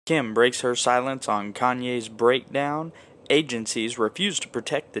Kim breaks her silence on Kanye's breakdown. Agencies refuse to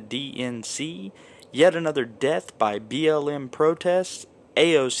protect the DNC. Yet another death by BLM protests.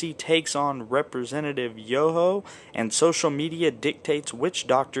 AOC takes on Representative Yoho. And social media dictates which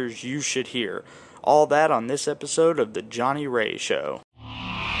doctors you should hear. All that on this episode of The Johnny Ray Show.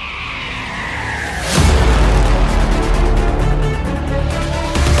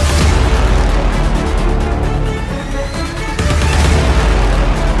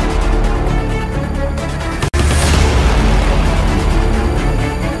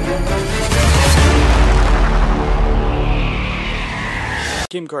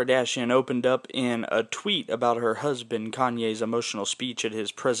 Kim Kardashian opened up in a tweet about her husband Kanye's emotional speech at his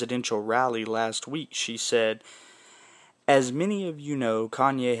presidential rally last week. She said, "As many of you know,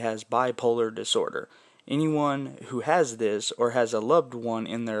 Kanye has bipolar disorder. Anyone who has this or has a loved one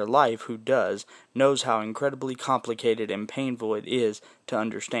in their life who does knows how incredibly complicated and painful it is to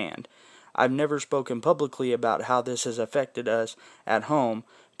understand. I've never spoken publicly about how this has affected us at home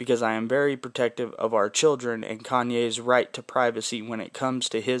because I am very protective of our children and Kanye's right to privacy when it comes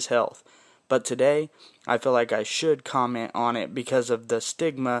to his health. But today, I feel like I should comment on it because of the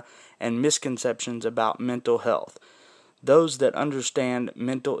stigma and misconceptions about mental health. Those that understand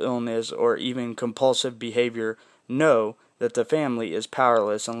mental illness or even compulsive behavior know that the family is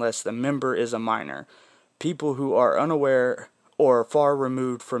powerless unless the member is a minor. People who are unaware or far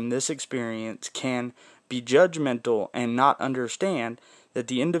removed from this experience can be judgmental and not understand that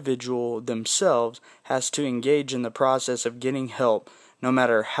the individual themselves has to engage in the process of getting help no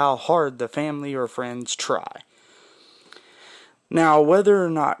matter how hard the family or friends try." Now, whether or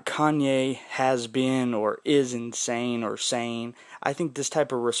not Kanye has been or is insane or sane, I think this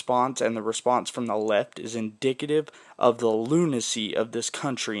type of response and the response from the left is indicative of the lunacy of this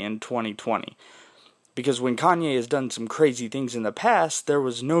country in 2020. Because when Kanye has done some crazy things in the past, there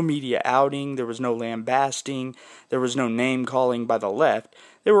was no media outing, there was no lambasting, there was no name-calling by the left.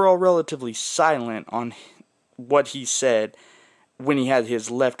 They were all relatively silent on what he said when he had his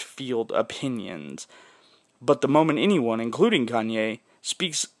left-field opinions. But the moment anyone, including Kanye,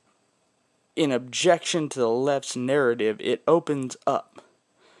 speaks in objection to the left's narrative, it opens up.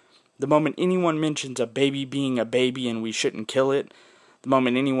 The moment anyone mentions a baby being a baby and we shouldn't kill it, the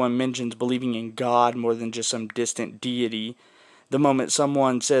moment anyone mentions believing in God more than just some distant deity, the moment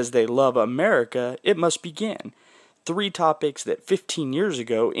someone says they love America, it must begin. 3 topics that 15 years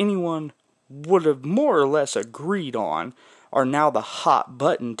ago anyone would have more or less agreed on are now the hot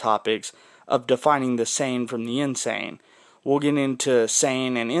button topics of defining the sane from the insane. We'll get into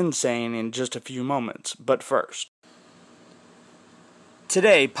sane and insane in just a few moments, but first.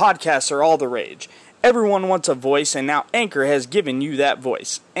 Today, podcasts are all the rage. Everyone wants a voice, and now Anchor has given you that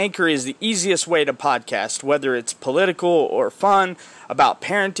voice. Anchor is the easiest way to podcast, whether it's political or fun, about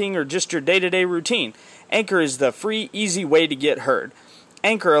parenting, or just your day-to-day routine. Anchor is the free, easy way to get heard.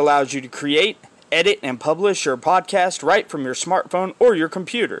 Anchor allows you to create, edit, and publish your podcast right from your smartphone or your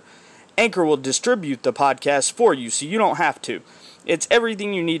computer. Anchor will distribute the podcast for you, so you don't have to. It's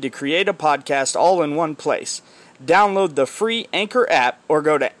everything you need to create a podcast all in one place. Download the free Anchor app or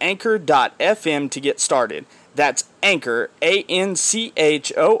go to anchor.fm to get started. That's Anchor,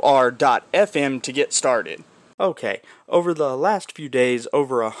 ANCHOR.FM to get started. Okay, over the last few days,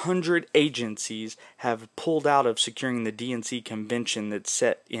 over 100 agencies have pulled out of securing the DNC convention that's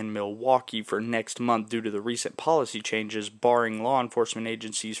set in Milwaukee for next month due to the recent policy changes barring law enforcement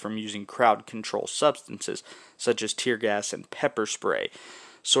agencies from using crowd control substances such as tear gas and pepper spray.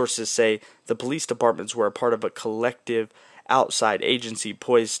 Sources say the police departments were a part of a collective outside agency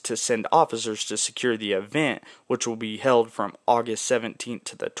poised to send officers to secure the event, which will be held from August 17th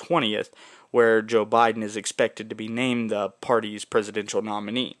to the 20th, where Joe Biden is expected to be named the party's presidential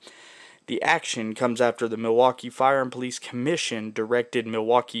nominee. The action comes after the Milwaukee Fire and Police Commission directed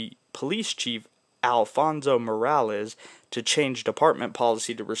Milwaukee Police Chief Alfonso Morales to change department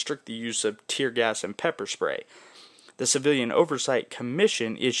policy to restrict the use of tear gas and pepper spray. The Civilian Oversight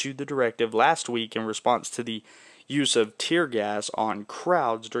Commission issued the directive last week in response to the use of tear gas on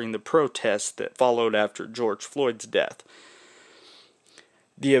crowds during the protests that followed after George Floyd's death.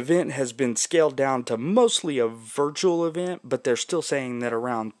 The event has been scaled down to mostly a virtual event, but they're still saying that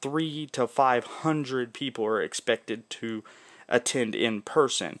around 300 to 500 people are expected to attend in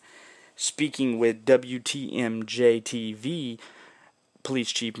person. Speaking with WTMJ-TV,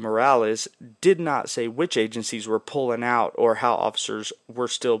 Police Chief Morales did not say which agencies were pulling out or how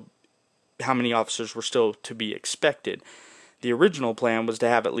many officers were still to be expected. The original plan was to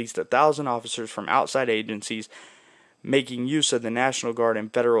have at least 1,000 officers from outside agencies. Making use of the National Guard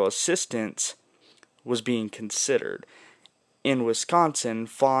and federal assistance was being considered. In Wisconsin,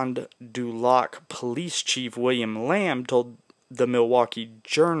 Fond du Lac Police Chief William Lamb told the Milwaukee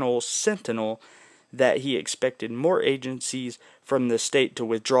Journal-Sentinel that he expected more agencies from the state to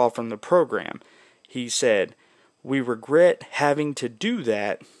withdraw from the program. He said, "We regret having to do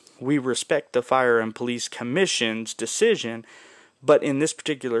that. We respect the Fire and Police Commission's decision, but in this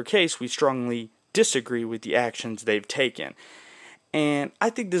particular case, we strongly disagree with the actions they've taken." And I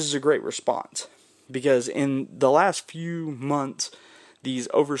think this is a great response, because in the last few months, these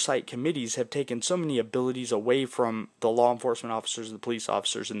oversight committees have taken so many abilities away from the law enforcement officers, the police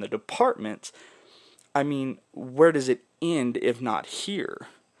officers, and the departments. I mean, where does it end if not here?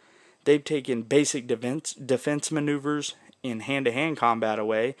 They've taken basic defense maneuvers in hand-to-hand combat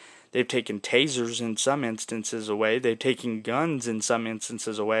away. They've taken tasers in some instances away. They've taken guns in some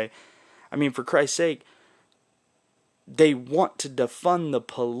instances away. I mean, for Christ's sake, they want to defund the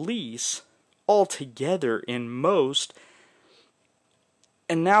police altogether in most,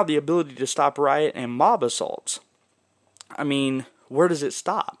 and now the ability to stop riot and mob assaults. I mean, where does it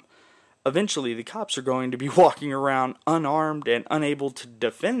stop? Eventually, the cops are going to be walking around unarmed and unable to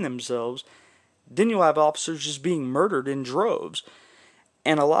defend themselves. Then you'll have officers just being murdered in droves.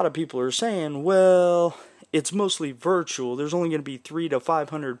 And a lot of people are saying, well, it's mostly virtual. There's only going to be 300 to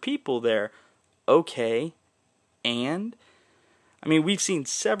 500 people there. Okay. And? I mean, we've seen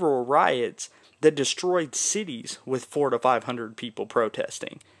several riots that destroyed cities with 400 to 500 people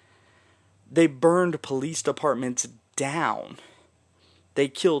protesting. They burned police departments down. They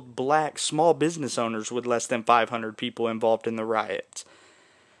killed black small business owners with less than 500 people involved in the riots.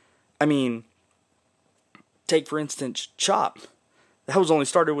 I mean, take for instance CHOP. That was only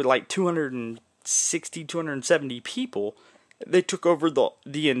started with like 260, 270 people. They took over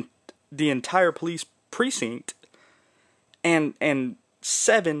the entire police precinct and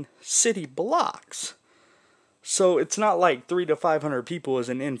 7 city blocks. So it's not like 300 to 500 people is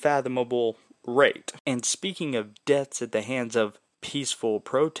an unfathomable rate. And speaking of deaths at the hands of peaceful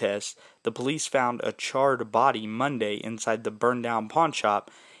protests, the police found a charred body Monday inside the burned down pawn shop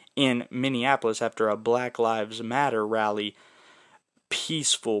in Minneapolis after a Black Lives Matter rally.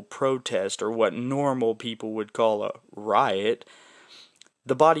 Peaceful protest, or what normal people would call a riot.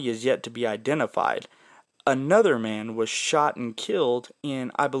 The body is yet to be identified. Another man was shot and killed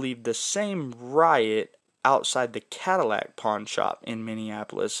in, I believe, the same riot outside the Cadillac pawn shop in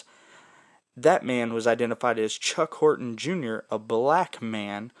Minneapolis. That man was identified as Chuck Horton Jr., a black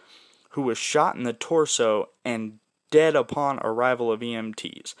man who was shot in the torso and dead upon arrival of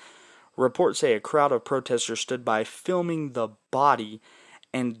EMTs. Reports say a crowd of protesters stood by filming the body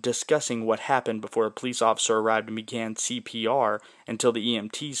and discussing what happened before a police officer arrived and began CPR until the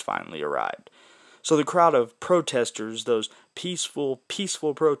EMTs finally arrived. So the crowd of protesters, those peaceful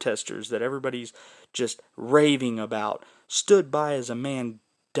protesters that everybody's just raving about, stood by as a man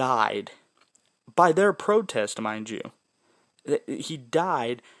died. By their protest, mind you. He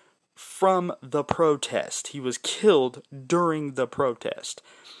died from the protest. He was killed during the protest.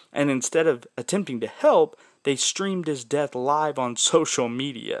 And instead of attempting to help, they streamed his death live on social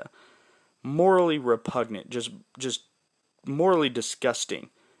media. Morally repugnant, just morally disgusting.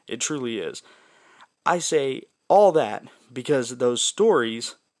 It truly is. I say all that because those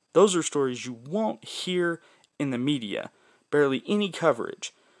are stories you won't hear in the media. Barely any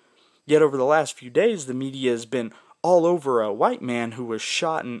coverage. Yet over the last few days, the media has been all over a white man who was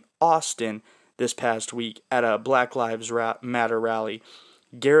shot in Austin this past week at a Black Lives Matter rally.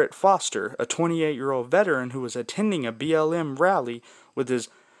 Garrett Foster, a 28-year-old veteran who was attending a BLM rally with his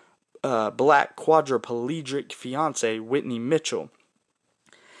black quadriplegic fiancée, Whitney Mitchell.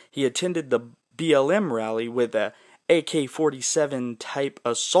 He attended the BLM rally with a AK-47 type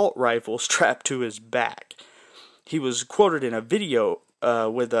assault rifle strapped to his back. He was quoted in a video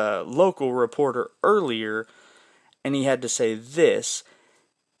with a local reporter earlier, and he had to say this: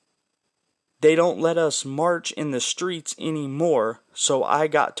 "They don't let us march in the streets anymore, so I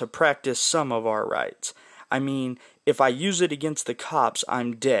got to practice some of our rights. I mean, if I use it against the cops,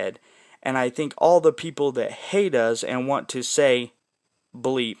 I'm dead. And I think all the people that hate us and want to say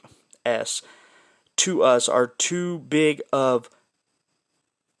bleep S to us are too big of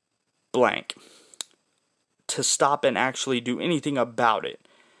blank to stop and actually do anything about it."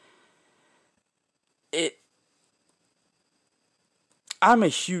 I'm a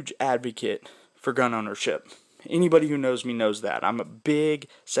huge advocate for gun ownership. Anybody who knows me knows that. I'm a big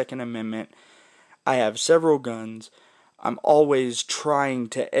Second Amendment. I have several guns. I'm always trying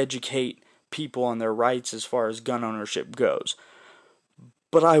to educate people on their rights as far as gun ownership goes.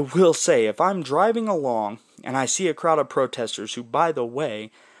 But I will say, if I'm driving along and I see a crowd of protesters who, by the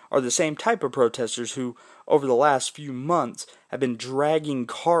way, are the same type of protesters who over the last few months have been dragging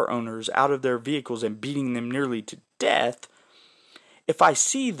car owners out of their vehicles and beating them nearly to death, if I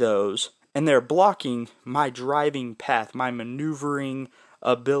see those and they're blocking my driving path, my maneuvering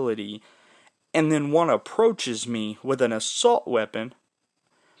ability, and then one approaches me with an assault weapon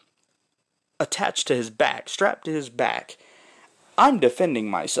attached to his back, strapped to his back, I'm defending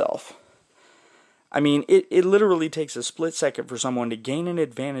myself. I mean, it literally takes a split second for someone to gain an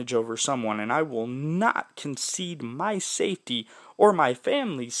advantage over someone, and I will not concede my safety or my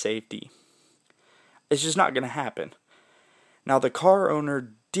family's safety. It's just not going to happen. Now, the car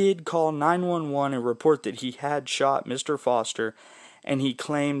owner did call 911 and report that he had shot Mr. Foster, and he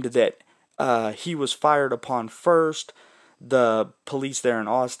claimed that he was fired upon first. The police there in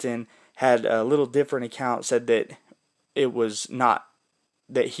Austin had a little different account, said that it was not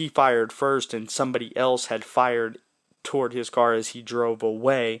that he fired first and somebody else had fired toward his car as he drove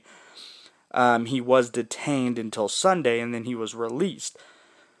away. He was detained until Sunday and then he was released.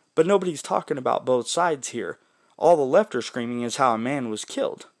 But nobody's talking about both sides here. All the left are screaming is how a man was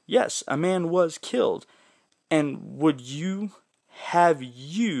killed. Yes, a man was killed. And would you had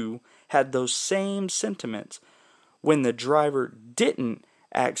those same sentiments when the driver didn't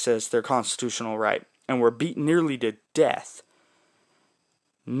access their constitutional right and were beaten nearly to death?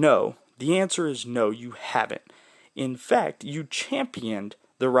 No. The answer is no, you haven't. In fact, you championed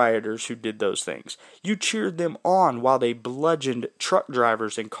the rioters who did those things. You cheered them on while they bludgeoned truck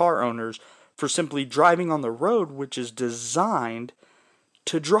drivers and car owners for simply driving on the road, which is designed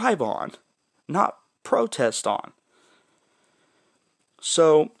to drive on, not protest on.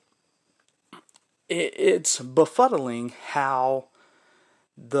 So, it's befuddling how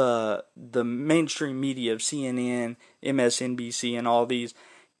the mainstream media of CNN, MSNBC, and all these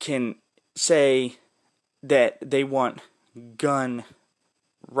can say that they want gun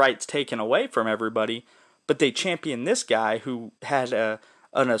rights taken away from everybody, but they champion this guy who had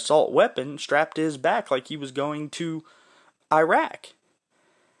an assault weapon strapped to his back like he was going to Iraq.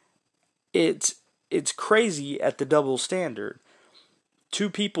 It's crazy at the double standard. Two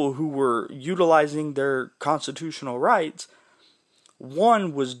people who were utilizing their constitutional rights,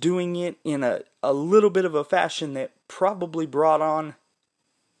 one was doing it in a little bit of a fashion that probably brought on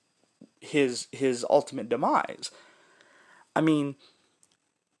his ultimate demise. I mean,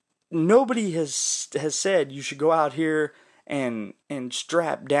 nobody has said you should go out here and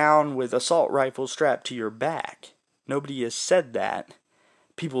strap down with assault rifles strapped to your back. Nobody has said that.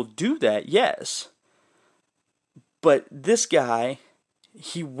 People do that, yes. But this guy,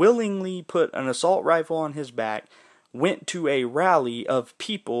 he willingly put an assault rifle on his back, went to a rally of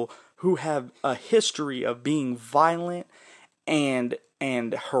people who have a history of being violent and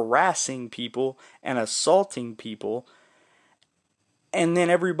harassing people and assaulting people, and then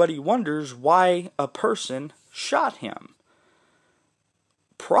everybody wonders why a person shot him.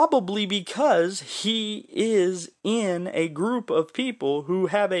 Probably because he is in a group of people who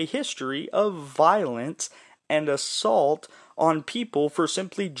have a history of violence and assault on people for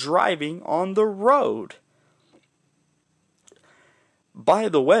simply driving on the road. By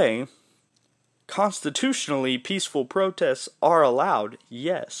the way, constitutionally, peaceful protests are allowed,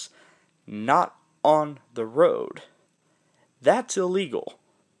 yes, not on the road. That's illegal.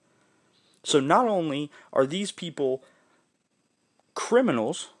 So not only are these people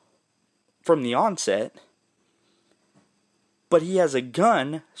criminals from the onset, but he has a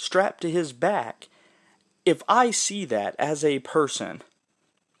gun strapped to his back. If I see that as a person,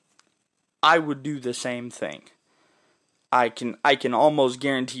 I would do the same thing. I can almost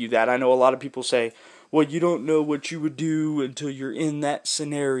guarantee you that. I know a lot of people say, well, you don't know what you would do until you're in that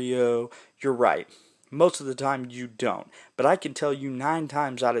scenario. You're right. Most of the time you don't. But I can tell you 9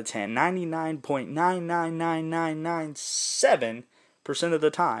 times out of 10, 99.999997% of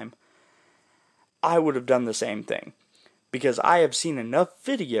the time, I would have done the same thing. Because I have seen enough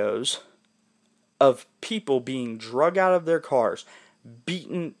videos of people being drug out of their cars,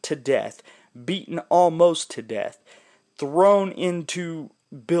 beaten to death, beaten almost to death, thrown into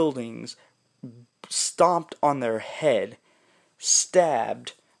buildings, stomped on their head,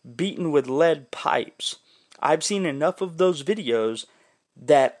 stabbed, beaten with lead pipes. I've seen enough of those videos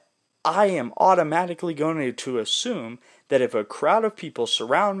that I am automatically going to assume that if a crowd of people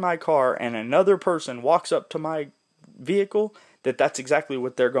surround my car and another person walks up to my vehicle, that's exactly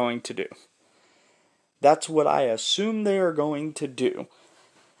what they're going to do. That's what I assume they are going to do.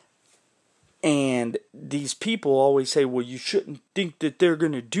 And these people always say, well, you shouldn't think that they're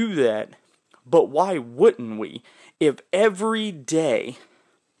going to do that. But why wouldn't we? If every day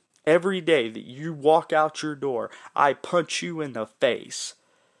that you walk out your door, I punch you in the face,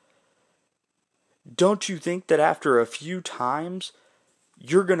 don't you think that after a few times,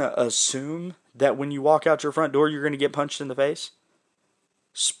 you're going to assume that when you walk out your front door, you're going to get punched in the face?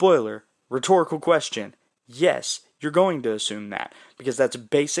 Spoiler, rhetorical question. Yes, you're going to assume that, because that's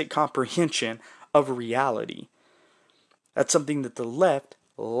basic comprehension of reality. That's something that the left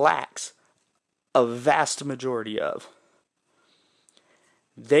lacks a vast majority of.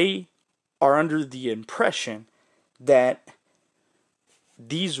 They are under the impression that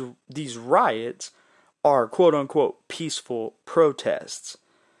these riots are quote-unquote peaceful protests.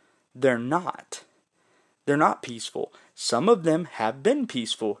 They're not. They're not peaceful. Some of them have been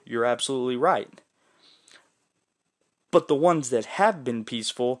peaceful. You're absolutely right. But the ones that have been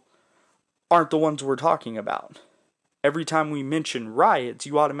peaceful aren't the ones we're talking about. Every time we mention riots,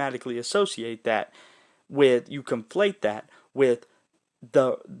 you automatically associate that with, you conflate that with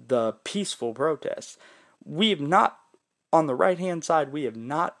the peaceful protests. We have not, on the right-hand side, we have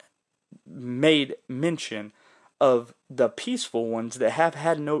not made mention of the peaceful ones that have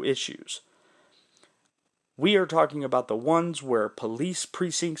had no issues. We are talking about the ones where police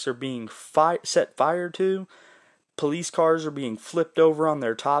precincts are being set fire to, police cars are being flipped over on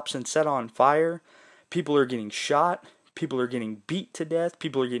their tops and set on fire, people are getting shot, people are getting beat to death,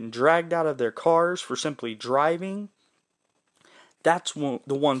 people are getting dragged out of their cars for simply driving. That's the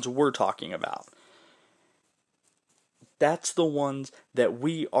ones we're talking about. That's the ones that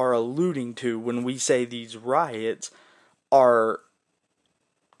we are alluding to when we say these riots are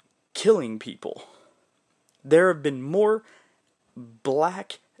killing people. There have been more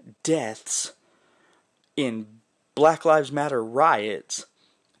black deaths in Black Lives Matter riots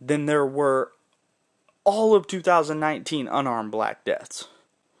than there were all of 2019 unarmed black deaths.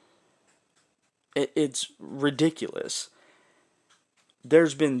 It's ridiculous.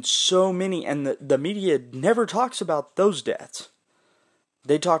 There's been so many, and the media never talks about those deaths.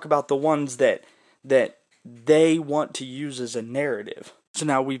 They talk about the ones that they want to use as a narrative. So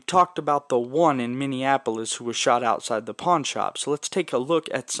now we've talked about the one in Minneapolis who was shot outside the pawn shop. So let's take a look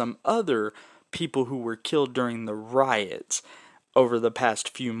at some other people who were killed during the riots over the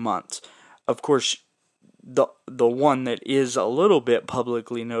past few months. Of course, the one that is a little bit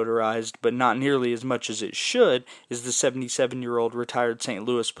publicly notarized, but not nearly as much as it should, is the 77-year-old retired St.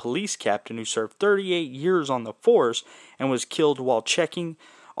 Louis police captain who served 38 years on the force and was killed while checking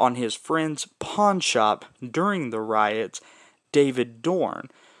on his friend's pawn shop during the riots, David Dorn.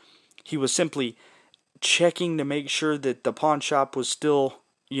 He was simply checking to make sure that the pawn shop was still,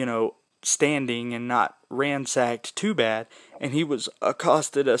 standing and not ransacked too bad, and he was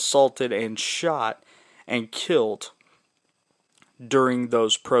accosted, assaulted, and shot and killed during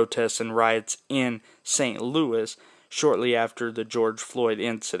those protests and riots in St. Louis shortly after the George Floyd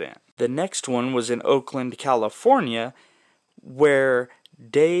incident. The next one was in Oakland, California, where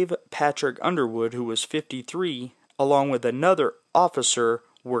Dave Patrick Underwood, who was 53, along with another officer,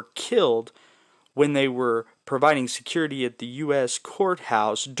 were killed when they were providing security at the U.S.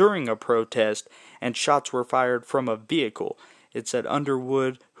 courthouse during a protest, and shots were fired from a vehicle. It said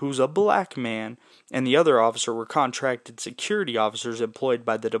Underwood, who's a black man, and the other officer were contracted security officers employed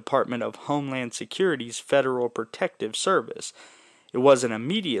by the Department of Homeland Security's Federal Protective Service. It wasn't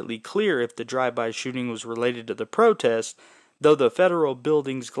immediately clear if the drive-by shooting was related to the protest, though the federal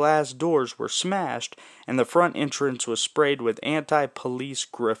building's glass doors were smashed and the front entrance was sprayed with anti-police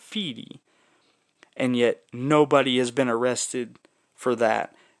graffiti. And yet nobody has been arrested for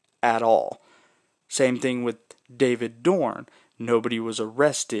that at all. Same thing with David Dorn. Nobody was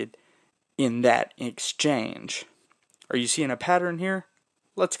arrested in that exchange. Are you seeing a pattern here?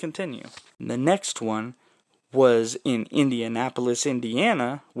 Let's continue. The next one was in Indianapolis,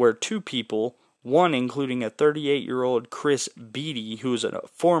 Indiana, where two people, one including a 38-year-old Chris Beatty, who was a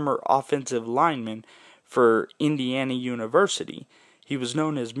former offensive lineman for Indiana University. He was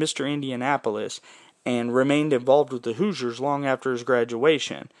known as Mr. Indianapolis and remained involved with the Hoosiers long after his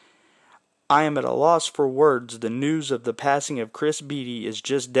graduation. I am at a loss for words. The news of the passing of Chris Beatty is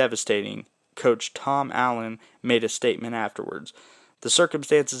just devastating, Coach Tom Allen made a statement afterwards. The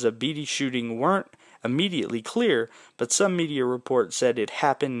circumstances of Beatty's shooting weren't immediately clear, but some media reports said it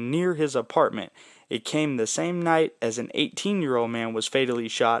happened near his apartment. It came the same night as an 18-year-old man was fatally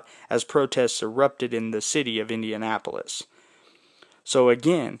shot as protests erupted in the city of Indianapolis. So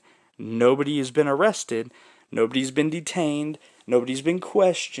again, nobody has been arrested, nobody's been detained, nobody's been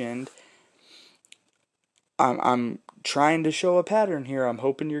questioned. I'm trying to show a pattern here. I'm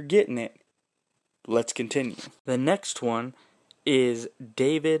hoping you're getting it. Let's continue. The next one is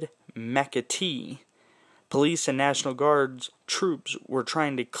David McAtee. Police and National Guard's troops were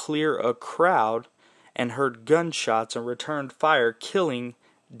trying to clear a crowd and heard gunshots and returned fire, killing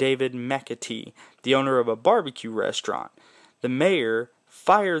David McAtee, the owner of a barbecue restaurant. The mayor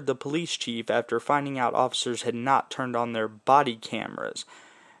fired the police chief after finding out officers had not turned on their body cameras.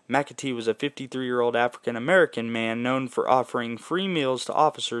 McAtee was a 53-year-old African-American man known for offering free meals to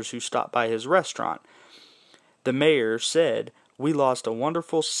officers who stopped by his restaurant. The mayor said, "We lost a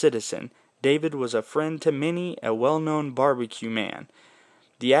wonderful citizen. David was a friend to many, a well-known barbecue man."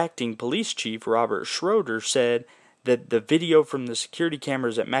 The acting police chief, Robert Schroeder, said that the video from the security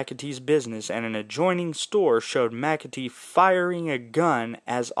cameras at McAtee's business and an adjoining store showed McAtee firing a gun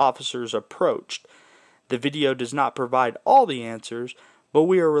as officers approached. The video does not provide all the answers, but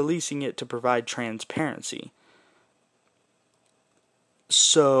we are releasing it to provide transparency.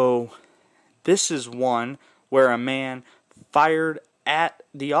 So, this is one where a man fired at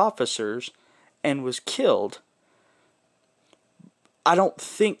the officers and was killed. I don't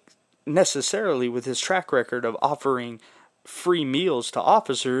think necessarily with his track record of offering free meals to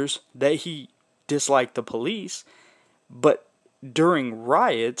officers that he disliked the police, but during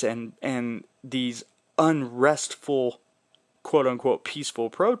riots and these unrestful, quote-unquote,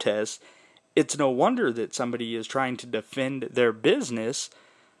 peaceful protests, it's no wonder that somebody is trying to defend their business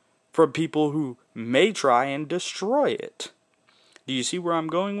from people who may try and destroy it. Do you see where I'm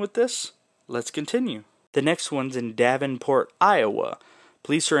going with this? Let's continue. The next one's in Davenport, Iowa.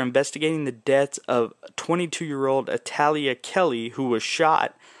 Police are investigating the deaths of 22-year-old Italia Kelly, who was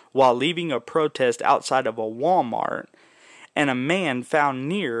shot while leaving a protest outside of a Walmart, and a man found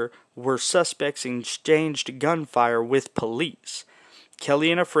near where suspects exchanged gunfire with police.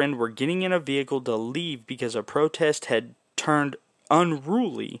 Kelly and a friend were getting in a vehicle to leave because a protest had turned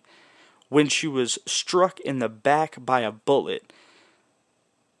unruly when she was struck in the back by a bullet.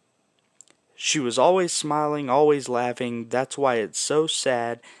 She was always smiling, always laughing. That's why it's so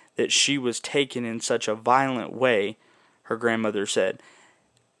sad that she was taken in such a violent way, her grandmother said.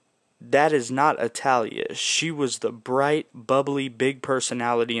 That is not Italia. She was the bright, bubbly, big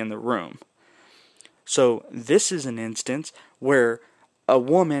personality in the room. So this is an instance where a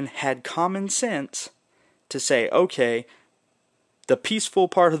woman had common sense to say, okay, the peaceful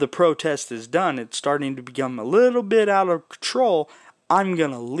part of the protest is done. It's starting to become a little bit out of control. I'm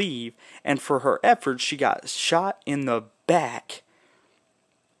going to leave. And for her efforts, she got shot in the back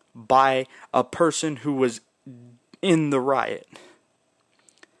by a person who was in the riot.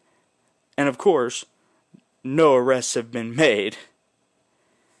 And of course, no arrests have been made.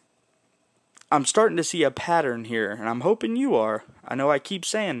 I'm starting to see a pattern here, and I'm hoping you are. I know I keep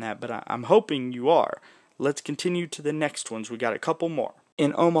saying that, but I'm hoping you are. Let's continue to the next ones. We got a couple more.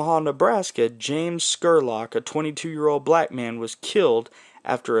 In Omaha, Nebraska, James Scurlock, a 22-year-old black man, was killed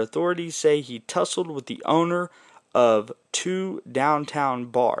after authorities say he tussled with the owner of two downtown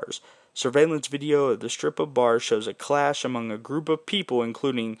bars. Surveillance video of the strip of bars shows a clash among a group of people,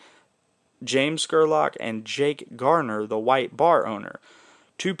 including James Scurlock and Jake Garner, the white bar owner.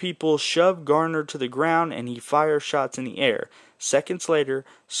 Two people shove Garner to the ground and he fires shots in the air. Seconds later,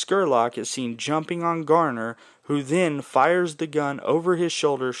 Scurlock is seen jumping on Garner, who then fires the gun over his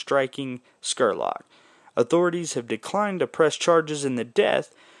shoulder, striking Scurlock. Authorities have declined to press charges in the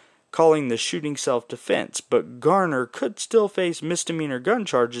death, calling the shooting self-defense, but Garner could still face misdemeanor gun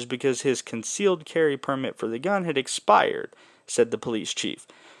charges because his concealed carry permit for the gun had expired, said the police chief.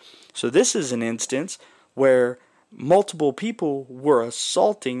 So this is an instance where multiple people were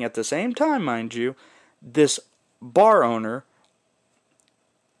assaulting at the same time, mind you, this bar owner,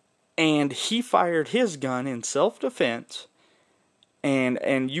 and he fired his gun in self-defense,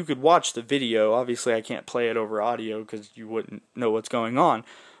 and you could watch the video. Obviously, I can't play it over audio because you wouldn't know what's going on,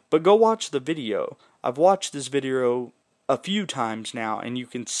 but go watch the video. I've watched this video a few times now, and you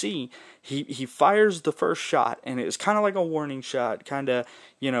can see he fires the first shot, and it's kind of like a warning shot, kind of,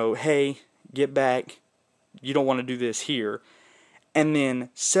 hey, get back, you don't want to do this here. And then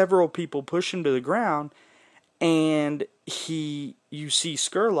several people push him to the ground, and you see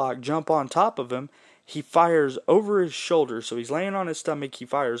Scurlock jump on top of him. He fires over his shoulder, so he's laying on his stomach, he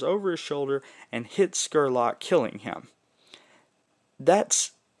fires over his shoulder and hits Scurlock, killing him.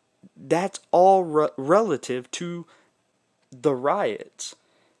 That's all relative to the riots.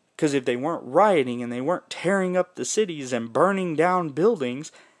 Because if they weren't rioting and they weren't tearing up the cities and burning down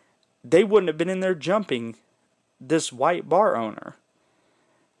buildings, they wouldn't have been in there jumping this white bar owner.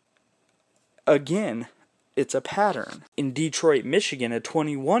 Again, it's a pattern. In Detroit, Michigan, a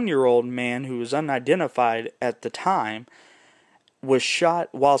 21-year-old man who was unidentified at the time was shot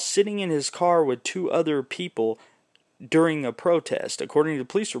while sitting in his car with two other people during a protest. According to the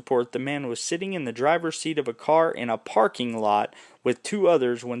police report, the man was sitting in the driver's seat of a car in a parking lot with two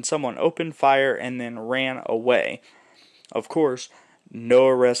others when someone opened fire and then ran away. Of course, No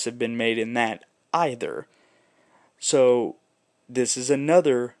arrests have been made in that either. So this is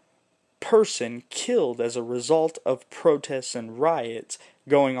another person killed as a result of protests and riots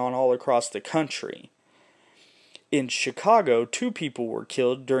going on all across the country. In Chicago, 2 people were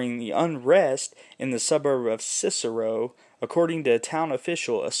killed during the unrest in the suburb of Cicero. According to a town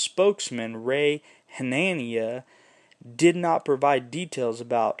official, a spokesman, Ray Hanania, did not provide details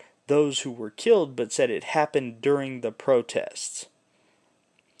about those who were killed, but said it happened during the protests.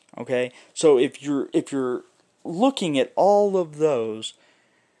 Okay, so if you're looking at all of those,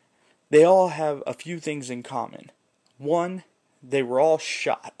 they all have a few things in common. One, they were all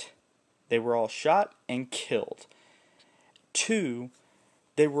shot. They were all shot and killed. 2,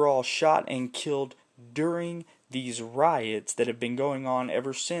 they were all shot and killed during these riots that have been going on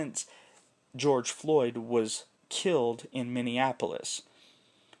ever since George Floyd was killed in Minneapolis.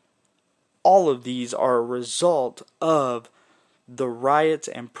 All of these are a result of the riots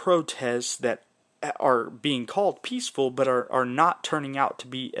and protests that are being called peaceful, but are not turning out to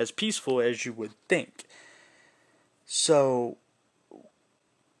be as peaceful as you would think. So,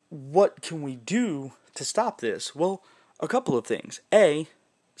 what can we do to stop this? Well, a couple of things. A,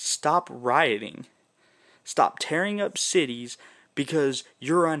 stop rioting. Stop tearing up cities because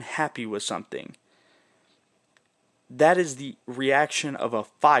you're unhappy with something. That is the reaction of a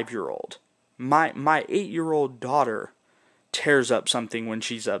 5-year-old. My 8-year-old daughter tears up something when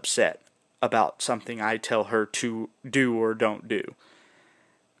she's upset about something I tell her to do or don't do.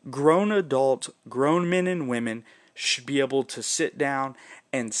 Grown adults, grown men and women should be able to sit down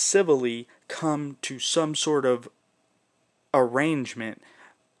and civilly come to some sort of arrangement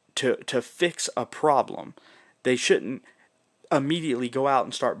to fix a problem. They shouldn't immediately go out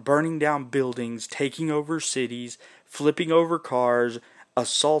and start burning down buildings, taking over cities, flipping over cars,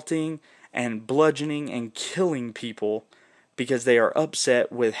 assaulting and bludgeoning and killing people because they are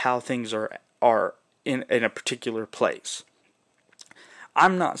upset with how things are in a particular place.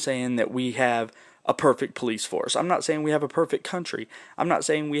 I'm not saying that we have a perfect police force. I'm not saying we have a perfect country. I'm not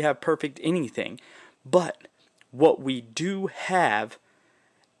saying we have perfect anything. But what we do have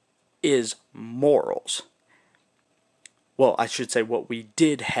is morals. Well, I should say what we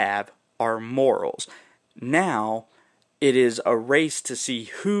did have are morals. Now, it is a race to see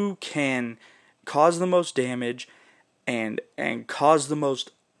who can cause the most damage and cause the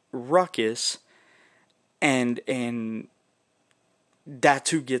most ruckus, and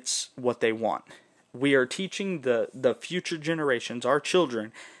that's who gets what they want. We are teaching the future generations, our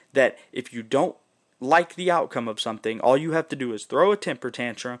children, that if you don't like the outcome of something, all you have to do is throw a temper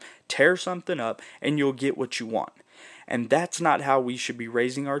tantrum, tear something up, and you'll get what you want. And that's not how we should be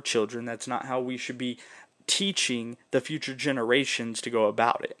raising our children. That's not how we should be teaching the future generations to go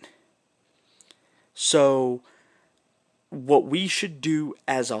about it. So, what we should do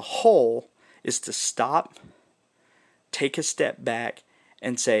as a whole is to stop, take a step back,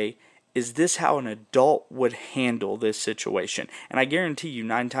 and say, is this how an adult would handle this situation? And I guarantee you,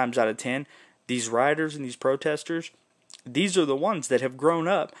 9 times out of 10, these rioters and these protesters, these are the ones that have grown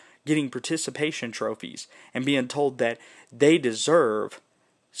up getting participation trophies and being told that they deserve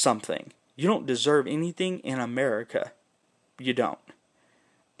something. You don't deserve anything in America. You don't.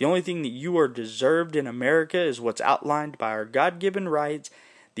 The only thing that you are deserved in America is what's outlined by our God-given rights,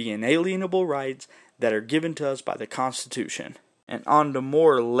 the inalienable rights that are given to us by the Constitution. And on to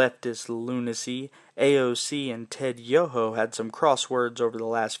more leftist lunacy, AOC and Ted Yoho had some crosswords over the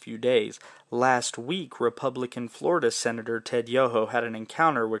last few days. Last week, Republican Florida Senator Ted Yoho had an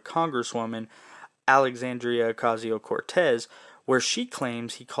encounter with Congresswoman Alexandria Ocasio-Cortez, where she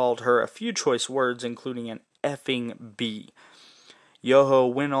claims he called her a few choice words, including an effing B. Yoho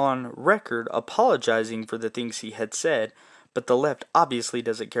went on record apologizing for the things he had said, but the left obviously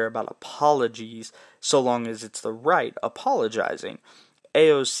doesn't care about apologies so long as it's the right apologizing.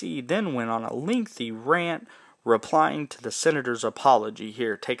 AOC then went on a lengthy rant replying to the senator's apology.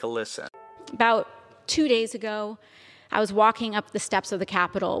 Here, take a listen. About 2 days ago, I was walking up the steps of the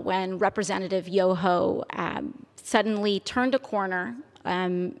Capitol when Representative Yoho suddenly turned a corner,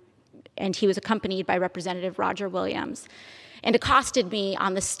 and he was accompanied by Representative Roger Williams, and accosted me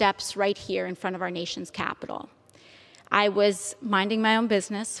on the steps right here in front of our nation's Capitol. I was minding my own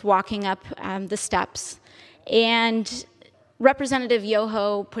business, walking up the steps, and Representative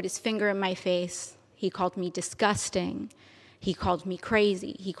Yoho put his finger in my face. He called me disgusting. He called me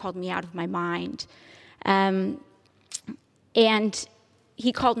crazy. He called me out of my mind. And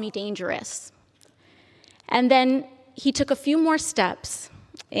he called me dangerous. And then he took a few more steps,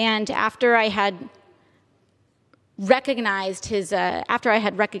 and after I had recognized his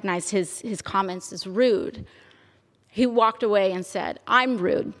comments as rude, He walked away and said, "I'm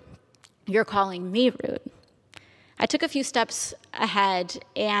rude. You're calling me rude." I took a few steps ahead,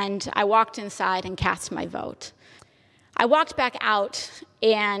 and I walked inside and cast my vote. I walked back out,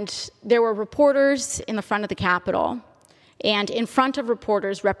 and there were reporters in the front of the Capitol. And in front of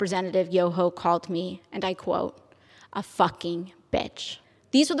reporters, Representative Yoho called me, and I quote, "a fucking bitch."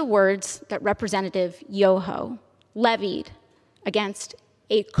 These are the words that Representative Yoho levied against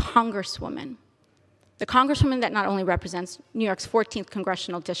a congresswoman, the congresswoman that not only represents New York's 14th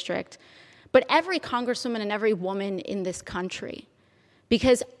congressional district, but every congresswoman and every woman in this country,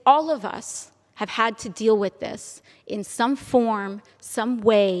 because all of us have had to deal with this in some form, some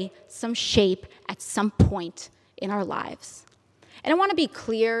way, some shape, at some point in our lives. And I want to be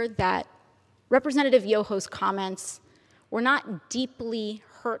clear that Representative Yoho's comments were not deeply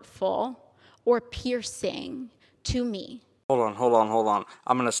hurtful or piercing to me. Hold on.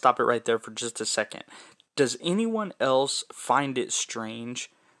 I'm going to stop it right there for just a second. Does anyone else find it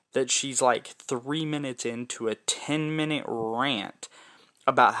strange that she's like 3 minutes into a 10-minute rant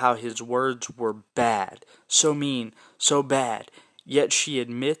about how his words were bad, so mean, so bad, yet she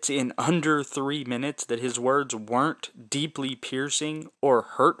admits in under 3 minutes that his words weren't deeply piercing or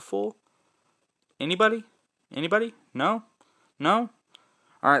hurtful? Anybody? No? All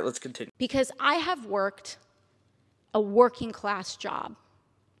right, let's continue. Because I have worked a working class job.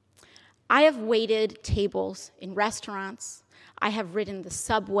 I have waited tables in restaurants. I have ridden the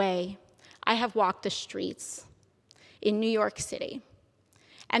subway. I have walked the streets in New York City.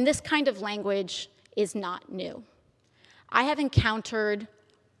 And this kind of language is not new. I have encountered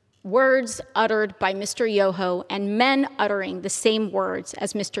words uttered by Mr. Yoho and men uttering the same words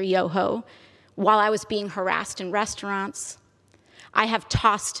as Mr. Yoho while I was being harassed in restaurants. I have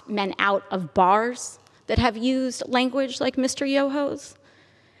tossed men out of bars that have used language like Mr. Yoho's.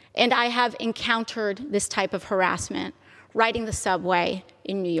 And I have encountered this type of harassment riding the subway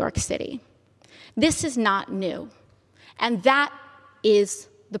in New York City. This is not new, and that is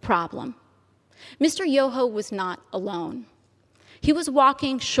the problem. Mr. Yoho was not alone. He was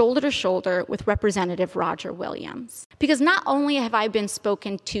walking shoulder to shoulder with Representative Roger Williams. Because not only have I been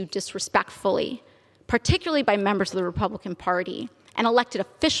spoken to disrespectfully, particularly by members of the Republican Party and elected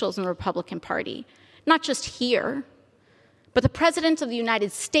officials in the Republican Party, not just here, but the President of the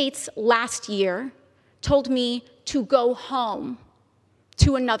United States last year told me to go home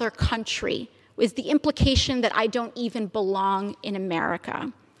to another country, with the implication that I don't even belong in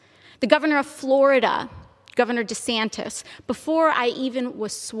America. The governor of Florida, Governor DeSantis, before I even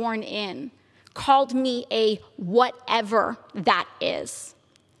was sworn in, called me a whatever that is.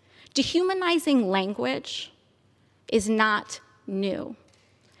 Dehumanizing language is not new.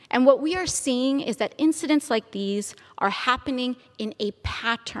 And what we are seeing is that incidents like these are happening in a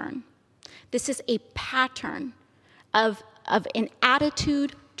pattern. This is a pattern of an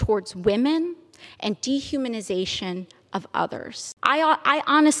attitude towards women and dehumanization of others. I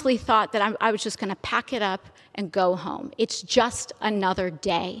honestly thought that I was just going to pack it up and go home. It's just another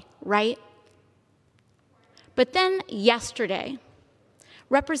day, right? But then yesterday,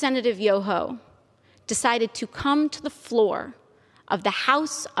 Representative Yoho decided to come to the floor of the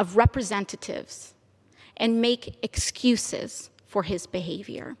House of Representatives and make excuses for his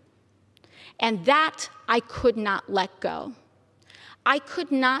behavior. And that I could not let go. I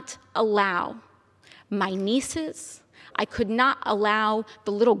could not allow my nieces, I could not allow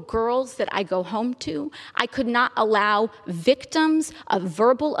the little girls that I go home to, I could not allow victims of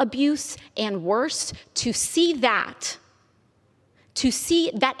verbal abuse and worse to see that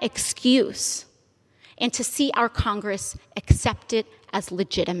excuse, and to see our Congress accept it as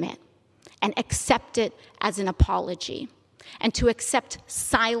legitimate and accept it as an apology, and to accept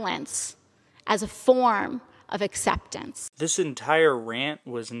silence as a form of acceptance. This entire rant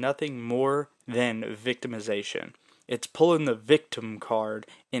was nothing more than victimization. It's pulling the victim card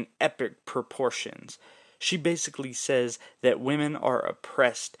in epic proportions. She basically says that women are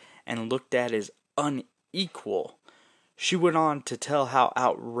oppressed and looked at as unequal. She went on to tell how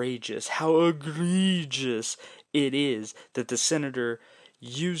outrageous, how egregious it is that the senator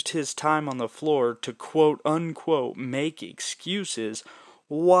used his time on the floor to quote-unquote make excuses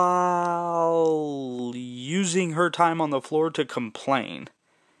while using her time on the floor to complain.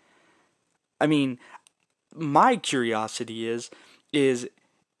 I mean, my curiosity is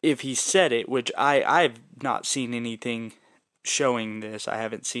if he said it, which I've not seen anything showing this. I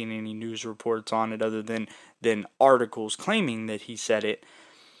haven't seen any news reports on it other than articles claiming that he said it.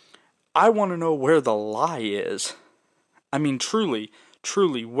 I want to know where the lie is. I mean, truly,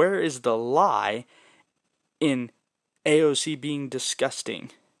 where is the lie in AOC being disgusting?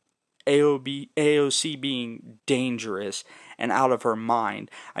 AOC being dangerous and out of her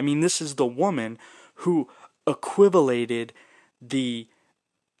mind. I mean, this is the woman who equivalated the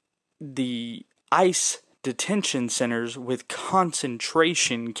ICE detention centers with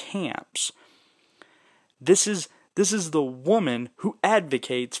concentration camps. This is the woman who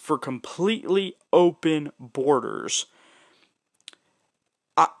advocates for completely open borders.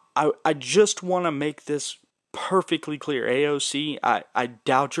 I just want to make this perfectly clear. AOC, I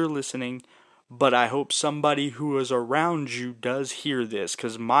doubt you're listening, but I hope somebody who is around you does hear this,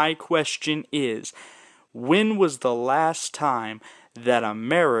 because my question is, when was the last time that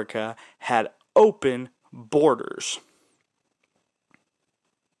America had open borders?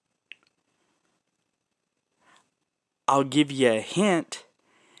 I'll give you a hint.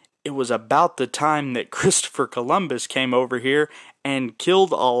 It was about the time that Christopher Columbus came over here and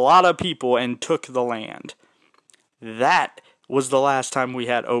killed a lot of people and took the land. That was the last time we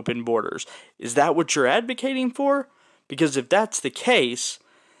had open borders. Is that what you're advocating for? Because if that's the case,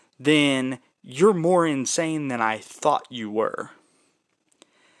 then you're more insane than I thought you were.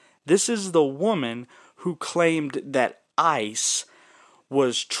 This is the woman who claimed that ICE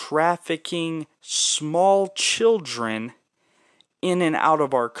was trafficking small children in and out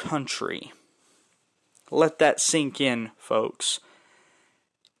of our country. Let that sink in, folks.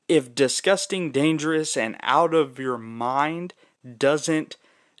 If disgusting, dangerous, and out of your mind doesn't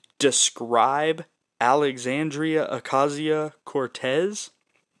describe Alexandria Ocasio-Cortez,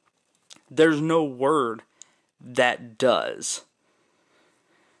 there's no word that does.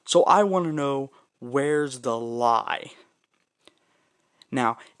 So I want to know, where's the lie?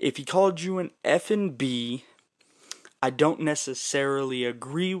 Now, if he called you an F&B, I don't necessarily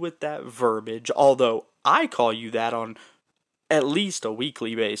agree with that verbiage, although I call you that on at least a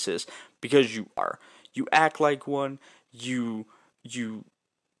weekly basis, because you are. You act like one, you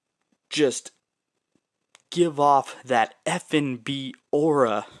just give off that F&B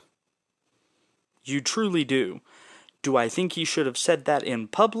aura. You truly do. Do I think he should have said that in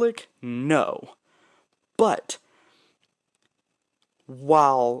public? No. But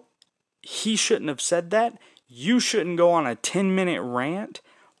while he shouldn't have said that, you shouldn't go on a 10-minute rant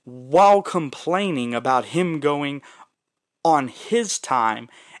while complaining about him going on his time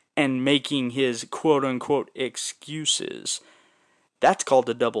and making his quote-unquote excuses. That's called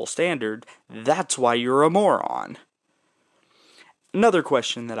a double standard. That's why you're a moron. Another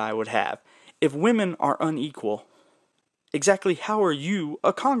question that I would have: if women are unequal, exactly how are you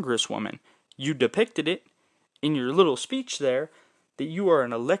a congresswoman? You depicted it in your little speech there, that you are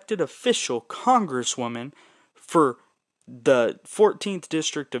an elected official congresswoman for the 14th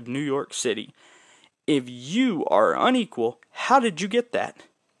District of New York City. If you are unequal, how did you get that?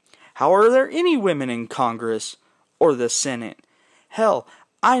 How are there any women in Congress or the Senate? Hell,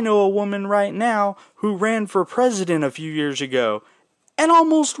 I know a woman right now who ran for president a few years ago and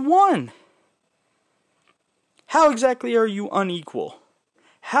almost won. How exactly are you unequal?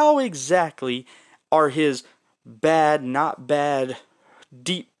 How exactly are his bad, not bad,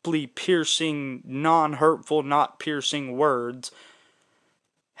 deeply piercing, non-hurtful, not piercing words,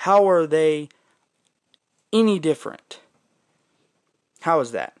 how are they any different? How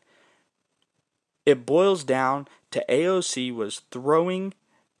is that? It boils down to AOC was throwing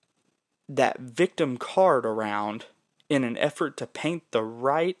that victim card around in an effort to paint the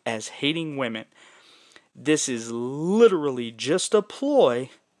right as hating women. This is literally just a ploy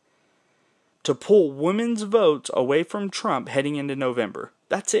to pull women's votes away from Trump heading into November.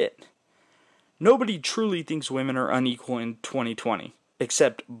 That's it. Nobody truly thinks women are unequal in 2020,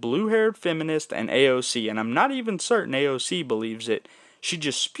 except blue-haired feminist and AOC, and I'm not even certain AOC believes it. She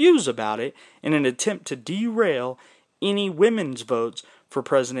just spews about it in an attempt to derail any women's votes for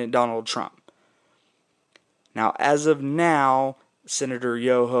President Donald Trump. Now, as of now, Senator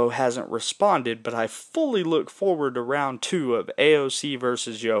Yoho hasn't responded, but I fully look forward to round 2 of AOC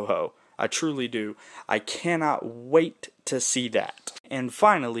versus Yoho. I truly do. I cannot wait to see that. And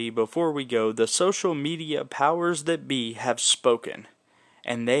finally, before we go, the social media powers that be have spoken,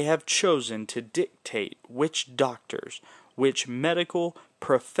 and they have chosen to dictate which doctors, which medical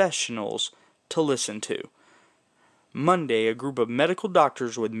professionals to listen to. Monday, a group of medical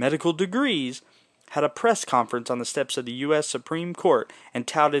doctors with medical degrees had a press conference on the steps of the U.S. Supreme Court and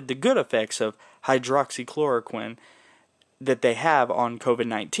touted the good effects of hydroxychloroquine that they have on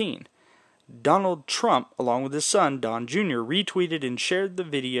COVID-19. Donald Trump, along with his son, Don Jr., retweeted and shared the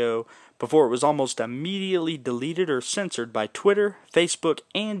video before it was almost immediately deleted or censored by Twitter, Facebook,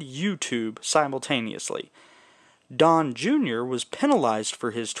 and YouTube simultaneously. Don Jr. was penalized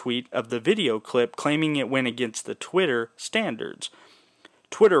for his tweet of the video clip, claiming it went against the Twitter standards.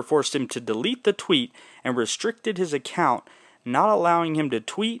 Twitter forced him to delete the tweet and restricted his account, not allowing him to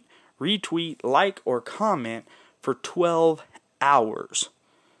tweet, retweet, like, or comment for 12 hours.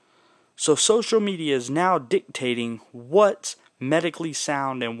 So social media is now dictating what's medically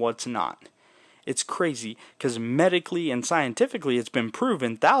sound and what's not. It's crazy because medically and scientifically it's been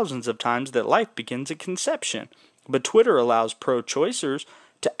proven thousands of times that life begins at conception. But Twitter allows pro-choicers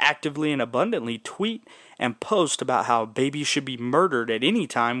to actively and abundantly tweet and post about how babies should be murdered at any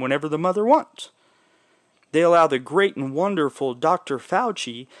time whenever the mother wants. They allow the great and wonderful Dr.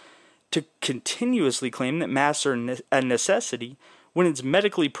 Fauci to continuously claim that masks are a necessity when it's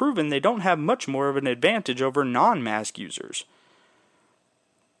medically proven they don't have much more of an advantage over non-mask users.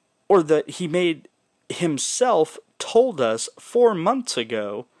 Or that he made himself told us 4 months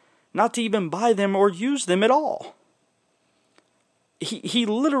ago not to even buy them or use them at all. He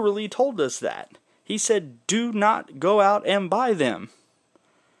literally told us that. He said, do not go out and buy them.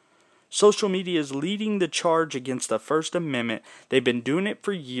 Social media is leading the charge against the First Amendment. They've been doing it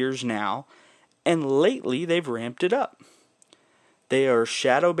for years now, and lately they've ramped it up. They are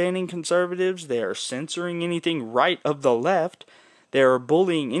shadow banning conservatives. They are censoring anything right of the left. They are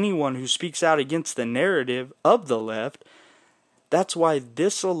bullying anyone who speaks out against the narrative of the left. That's why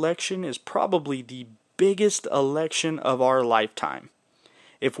this election is probably the biggest election of our lifetime.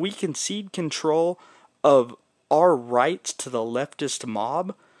 If we concede control of our rights to the leftist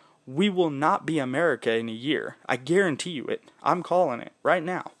mob, we will not be America in a year. I guarantee you it. I'm calling it right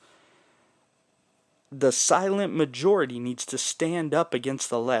now. The silent majority needs to stand up against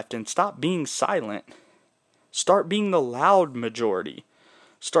the left and stop being silent. Start being the loud majority.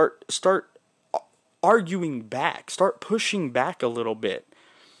 Start arguing back. Start pushing back a little bit.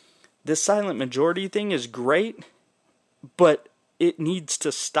 This silent majority thing is great, but it needs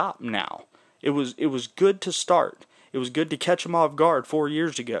to stop now. It was good to start. It was good to catch them off guard 4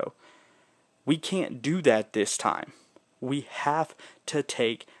 years ago. We can't do that this time. We have to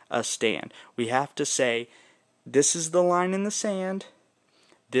take a stand. We have to say, this is the line in the sand.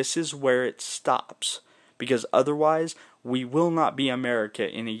 This is where it stops. Because otherwise, we will not be America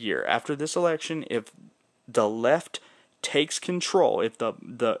in a year. After this election, if the left takes control,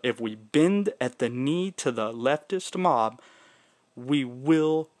 if we bend at the knee to the leftist mob, we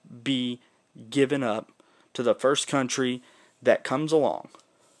will be given up to the first country that comes along.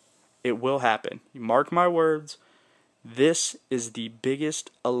 It will happen. You mark my words. This is the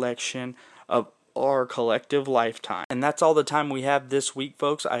biggest election of our collective lifetime. And that's all the time we have this week,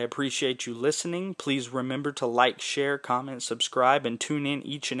 folks. I appreciate you listening. Please remember to like, share, comment, subscribe, and tune in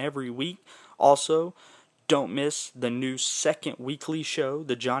each and every week. Also, don't miss the new second weekly show,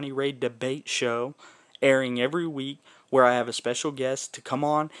 the Johnny Ray Debate Show, airing every week, where I have a special guest to come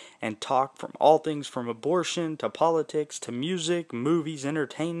on and talk from all things from abortion to politics to music, movies,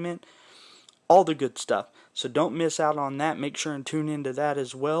 entertainment, all the good stuff. So don't miss out on that. Make sure and tune into that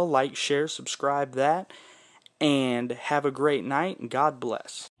as well. Like, share, subscribe that. And have a great night, and God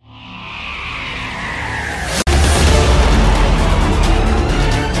bless.